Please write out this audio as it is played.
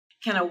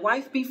Can a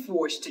wife be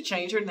forced to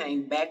change her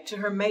name back to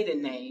her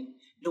maiden name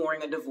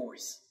during a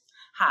divorce?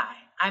 Hi,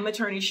 I'm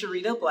attorney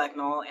Sharita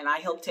Blacknall, and I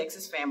help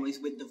Texas families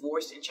with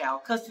divorce and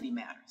child custody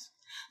matters.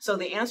 So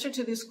the answer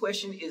to this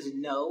question is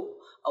no,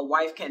 a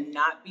wife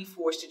cannot be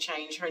forced to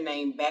change her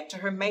name back to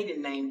her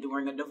maiden name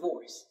during a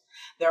divorce.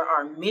 There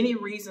are many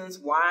reasons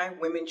why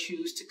women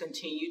choose to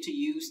continue to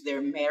use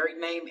their married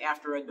name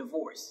after a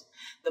divorce.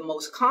 The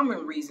most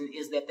common reason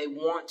is that they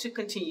want to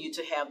continue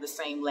to have the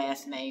same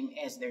last name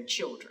as their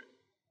children.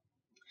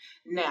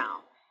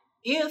 Now,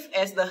 if,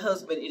 as the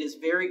husband, it is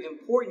very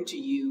important to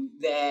you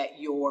that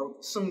your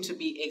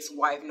soon-to-be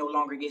ex-wife no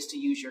longer gets to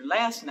use your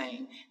last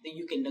name, then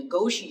you can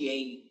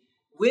negotiate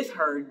with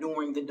her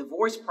during the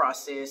divorce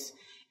process,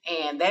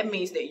 and that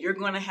means that you're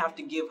going to have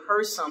to give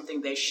her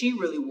something that she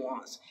really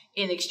wants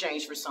in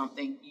exchange for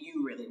something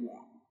you really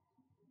want.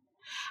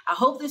 I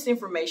hope this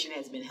information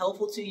has been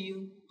helpful to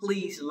you.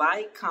 Please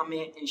like,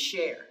 comment, and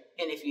share.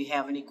 And if you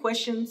have any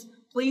questions,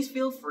 please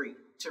feel free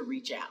to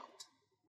reach out.